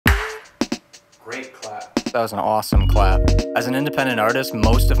Great clap. That was an awesome clap. As an independent artist,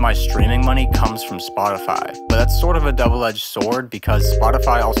 most of my streaming money comes from Spotify. But that's sort of a double-edged sword because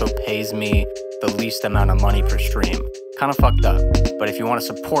Spotify also pays me the least amount of money per stream. Kind of fucked up. But if you want to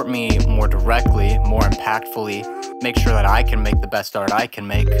support me more directly, more impactfully, make sure that I can make the best art I can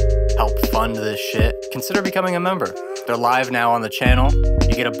make, help fund this shit, consider becoming a member. They're live now on the channel.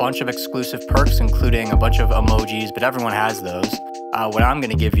 You get a bunch of exclusive perks, including a bunch of emojis, but everyone has those. What I'm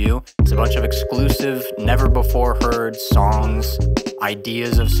gonna give you is a bunch of exclusive, never before heard songs,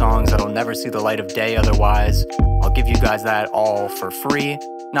 ideas of songs that'll never see the light of day otherwise. I'll give you guys that all for free,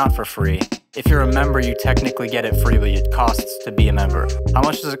 not for free. If you're a member, you technically get it free, but it costs to be a member. How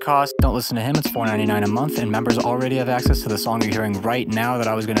much does it cost? Don't listen to him, it's $4.99 a month, and members already have access to the song you're hearing right now that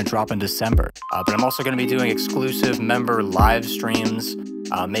I was gonna drop in December. But I'm also gonna be doing exclusive member live streams,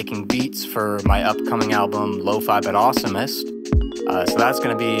 making beats for my upcoming album, Lo-Fi but Awesomest. So that's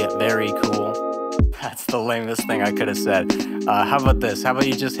gonna be very cool. That's the lamest thing I could have said. How about this? How about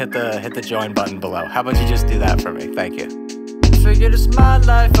you just hit the join button below? How about you just do that for me? Thank you. Figured it's my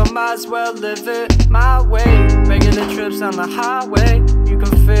life, I might as well live it my way. Regular trips on the highway, you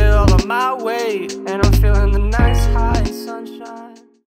can feel all of my weight, and I'm feeling the nice high sunshine.